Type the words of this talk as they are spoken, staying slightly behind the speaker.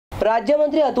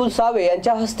राज्यमंत्री अतुल सावे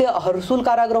यांच्या हस्ते हर्सुल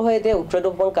कारागृह येथे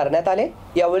वृक्षारोपण करण्यात आले।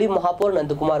 यावेळी महापौर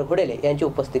नंदकुमार घोडेले यांची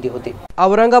उपस्थिती होती।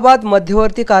 औरंगाबाद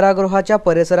मध्यवर्ती कारागृहाच्या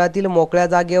परिसरातील मोकळ्या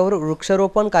जागेवर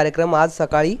वृक्षारोपण कार्यक्रम आज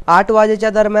सकाळी 8 वाजेच्या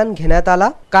दरम्यान घेण्यात आला।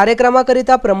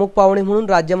 कार्यक्रमाकरिता प्रमुख पाहुणे म्हणून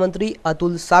राज्यमंत्री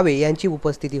अतुल सावे यांची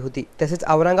उपस्थिती होती। तसेच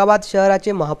औरंगाबाद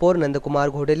शहराचे महापौर नंदकुमार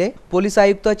घोडेले, पोलीस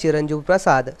आयुक्त चिरंजीव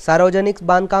प्रसाद, सार्वजनिक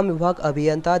बांधकाम विभाग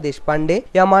अभियंता देशपांडे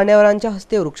या मान्यवरांच्या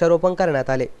हस्ते वृक्षारोपण करण्यात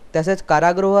आले। तसेच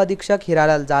कारागृह अधीक्षक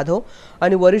हिरालाल जाधव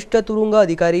आणि वरिष्ठ तुरुंग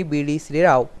अधिकारी बीडी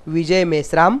श्रीराव, विजय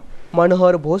मेश्राम,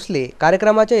 मनोहर भोसले,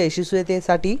 कार्यक्रमाच्या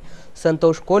यशस्वीतेसाठी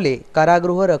संतोष कोले,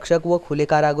 कारागृह रक्षक व खुले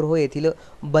कारागृह येथील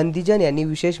बंदीजन यांनी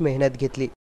विशेष मेहनत घेतली।